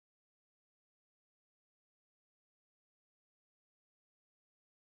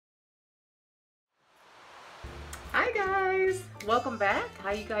guys, welcome back.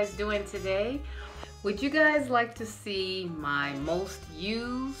 How you guys doing today? Would you guys like to see my most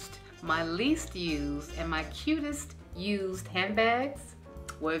used, my least used, and my cutest used handbags?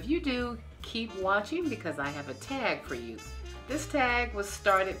 Well, if you do, keep watching because I have a tag for you. This tag was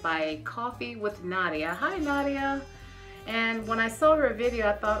started by Coffee with Nadia. Hi Nadia. And when I saw her video,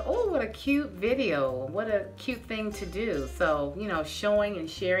 I thought, oh, what a cute video. What a cute thing to do. So, you know, showing and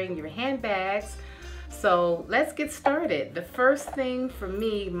sharing your handbags. So let's get started. The first thing for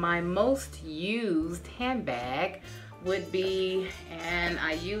me, my most used handbag would be, and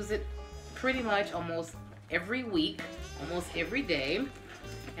I use it pretty much almost every week, almost every day,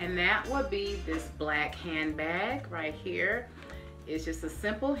 and that would be this black handbag right here. It's just a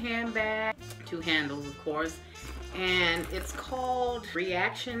simple handbag, 2 handles of course, and it's called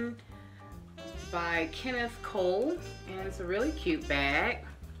Reaction by Kenneth Cole, and it's a really cute bag.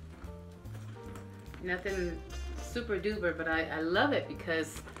 Nothing super duper, but I love it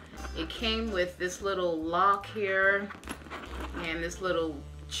because it came with this little lock here and this little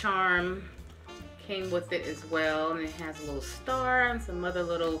charm came with it as well, and it has a little star and some other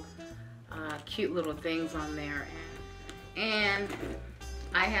little cute little things on there, and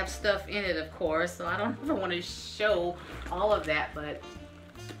I have stuff in it of course, so I don't ever want to show all of that, but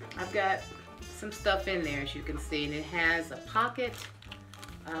I've got some stuff in there as you can see, and it has a pocket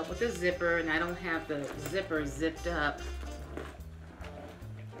with a zipper, and I don't have the zipper zipped up.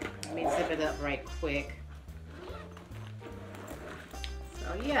 Let me zip it up right quick.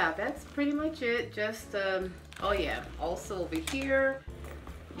 So yeah, that's pretty much it. Just oh yeah, also over here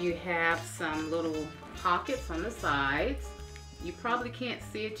you have some little pockets on the sides. You probably can't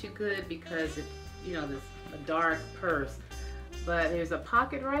see it too good because it, you know, this a dark purse, but there's a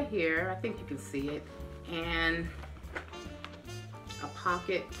pocket right here. I think you can see it, and a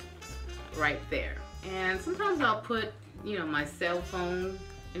pocket right there. And sometimes I'll put, you know, my cell phone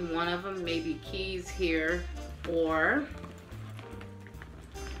in one of them, maybe keys here, or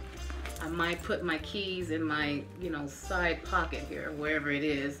I might put my keys in my, you know, side pocket here, wherever it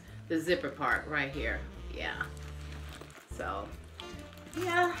is, the zipper part right here. Yeah. So,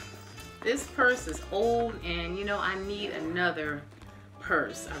 yeah, this purse is old, and you know, I need another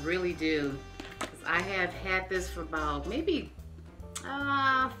purse. I really do. 'Cause I have had this for about maybe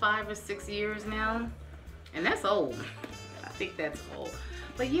 5 or 6 years now, and that's old. I think that's old.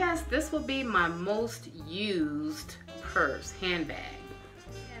 But yes, this will be my most used purse, handbag.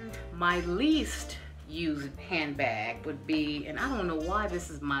 And my least used handbag would be, and I don't know why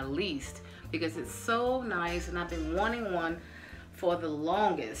this is my least, because it's so nice and I've been wanting one for the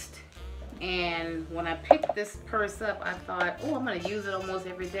longest. And when I picked this purse up, I thought, oh, I'm gonna use it almost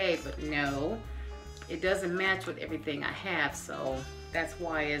every day, but no. It doesn't match with everything I have, so that's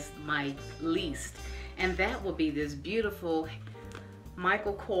why it's my least. And that will be this beautiful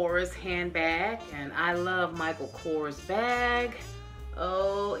Michael Kors handbag, and I love Michael Kors bag.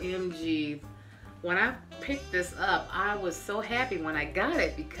 OMG. When I picked this up, I was so happy when I got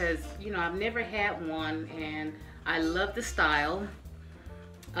it because, you know, I've never had one, and I love the style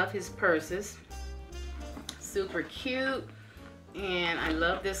of his purses. Super cute, and I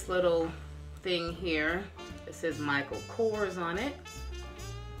love this little thing here. It says Michael Kors on it.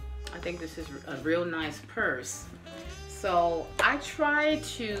 I think this is a real nice purse. So I try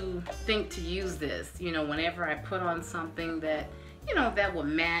to think to use this, you know, whenever I put on something that, you know, that will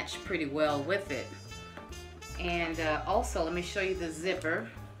match pretty well with it. And also, let me show you the zipper.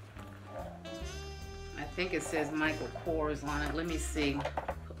 I think it says Michael Kors on it. Let me see.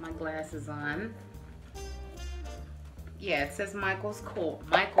 Put my glasses on. Yeah, it says Michael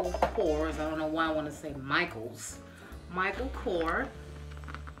Kors. I don't know why I want to say Michael's. Michael Kors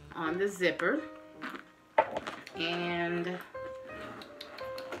on the zipper. And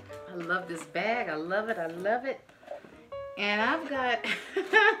I love this bag. I love it. I love it. And I've got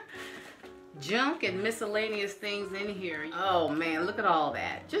junk and miscellaneous things in here. Oh man, look at all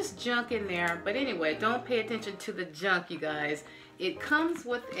that. Just junk in there. But anyway, don't pay attention to the junk, you guys. It comes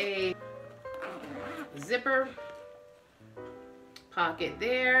with a zipper pocket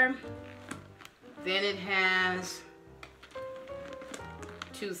there. Then it has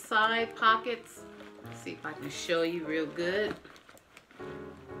 2 side pockets. Let's see if I can show you real good.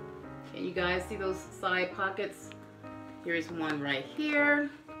 Can you guys see those side pockets? Here's one right here,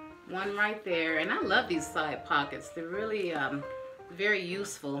 one right there, and I love these side pockets. They're really very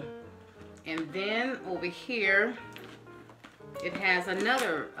useful. And then over here it has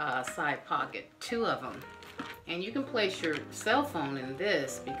another side pocket, 2 of them. And you can place your cell phone in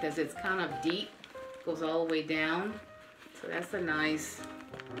this because it's kind of deep, goes all the way down. So that's a nice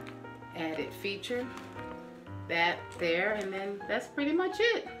added feature. that there, and then that's pretty much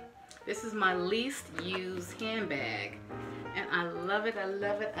it. This is my least used handbag, and I love it, I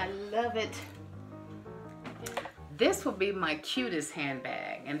love it, I love it. This will be my cutest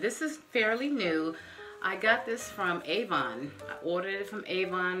handbag, and this is fairly new. I got this from Avon. I ordered it from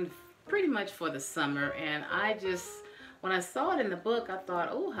Avon pretty much for the summer, and when I saw it in the book, I thought,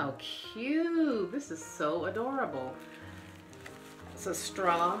 oh, how cute. This is so adorable. It's a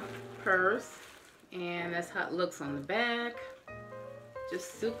straw purse, and that's how it looks on the back.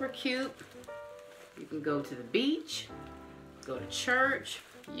 Just super cute. You can go to the beach, go to church,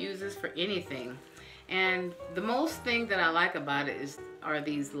 use this for anything. And the most thing that I like about it are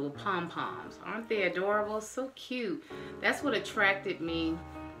these little pom-poms. Aren't they adorable? So cute. That's what attracted me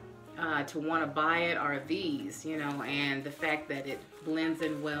to want to buy it, are these, you know, and the fact that it blends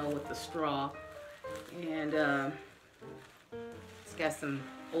in well with the straw. And it's got some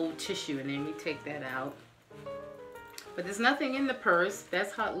old tissue in there. Let me take that out. But there's nothing in the purse.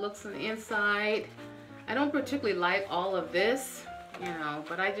 That's how it looks on the inside. I don't particularly like all of this, you know,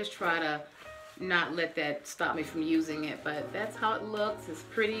 but I just try to not let that stop me from using it. But that's how it looks. It's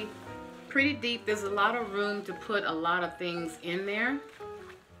pretty deep. There's a lot of room to put a lot of things in there.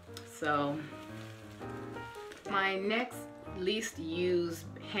 So my next least used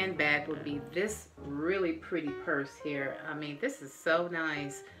handbag would be this really pretty purse here. I mean, this is so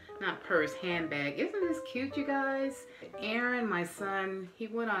nice. Not purse, handbag. Isn't this cute, you guys? Aaron, my son, he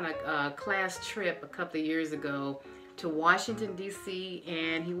went on a class trip a couple of years ago to Washington, D.C.,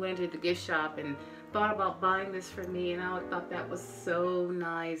 and he went to the gift shop and thought about buying this for me, and I thought that was so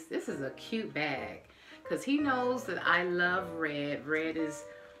nice. This is a cute bag because he knows that I love red. Red is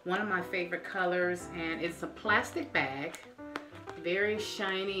one of my favorite colors, and it's a plastic bag, very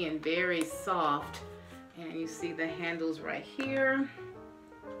shiny and very soft, and you see the handles right here.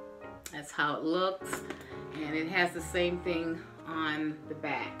 That's how it looks, and it has the same thing on the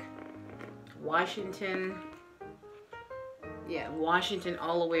back. Washington, yeah, Washington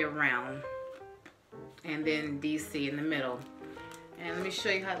all the way around, and then DC in the middle. And let me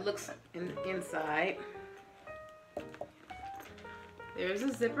show you how it looks inside. There's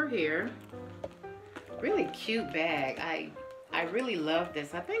a zipper here. Really cute bag. I really love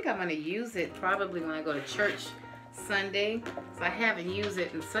this. I think I'm going to use it probably when I go to church Sunday. So I haven't used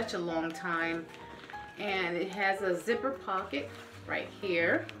it in such a long time. And it has a zipper pocket right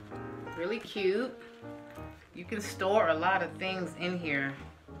here. Really cute. You can store a lot of things in here.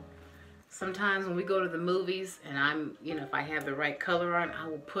 Sometimes when we go to the movies and if I have the right color on, I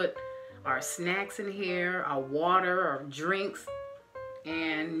will put our snacks in here, our water, or drinks,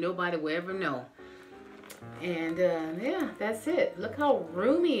 and nobody will ever know. And yeah, that's it. Look how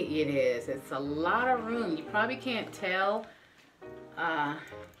roomy it is. It's a lot of room. You probably can't tell on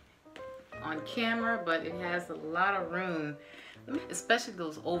camera, but it has a lot of room, especially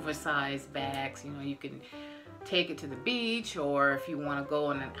those oversized bags. You know, you can take it to the beach, or if you want to go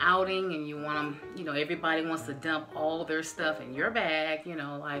on an outing and you want them, you know, everybody wants to dump all their stuff in your bag, you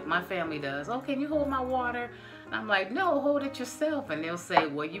know, like my family does. Oh, can you hold my water? And I'm like, no, hold it yourself. And they'll say,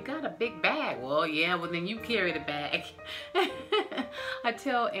 well, you got a big bag. Well, yeah, well, then you carry the bag. I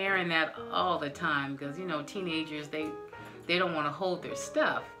tell Aaron that all the time because, you know, teenagers, they don't want to hold their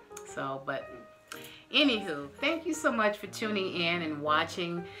stuff. So, but anywho, thank you so much for tuning in and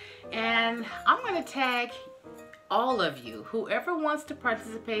watching. And I'm going to tag all of you. Whoever wants to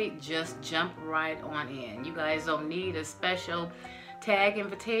participate, just jump right on in. You guys don't need a special tag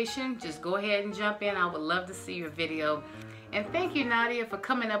invitation. Just go ahead and jump in. I would love to see your video. And thank you, Nadia, for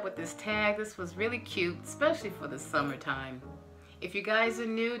coming up with this tag. This was really cute, especially for the summertime. If you guys are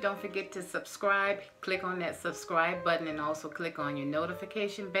new, don't forget to subscribe. Click on that subscribe button and also click on your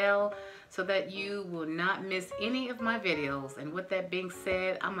notification bell so that you will not miss any of my videos. And with that being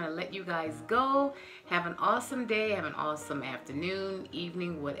said, I'm going to let you guys go. Have an awesome day. Have an awesome afternoon,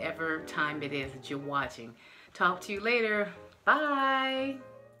 evening, whatever time it is that you're watching. Talk to you later. Bye.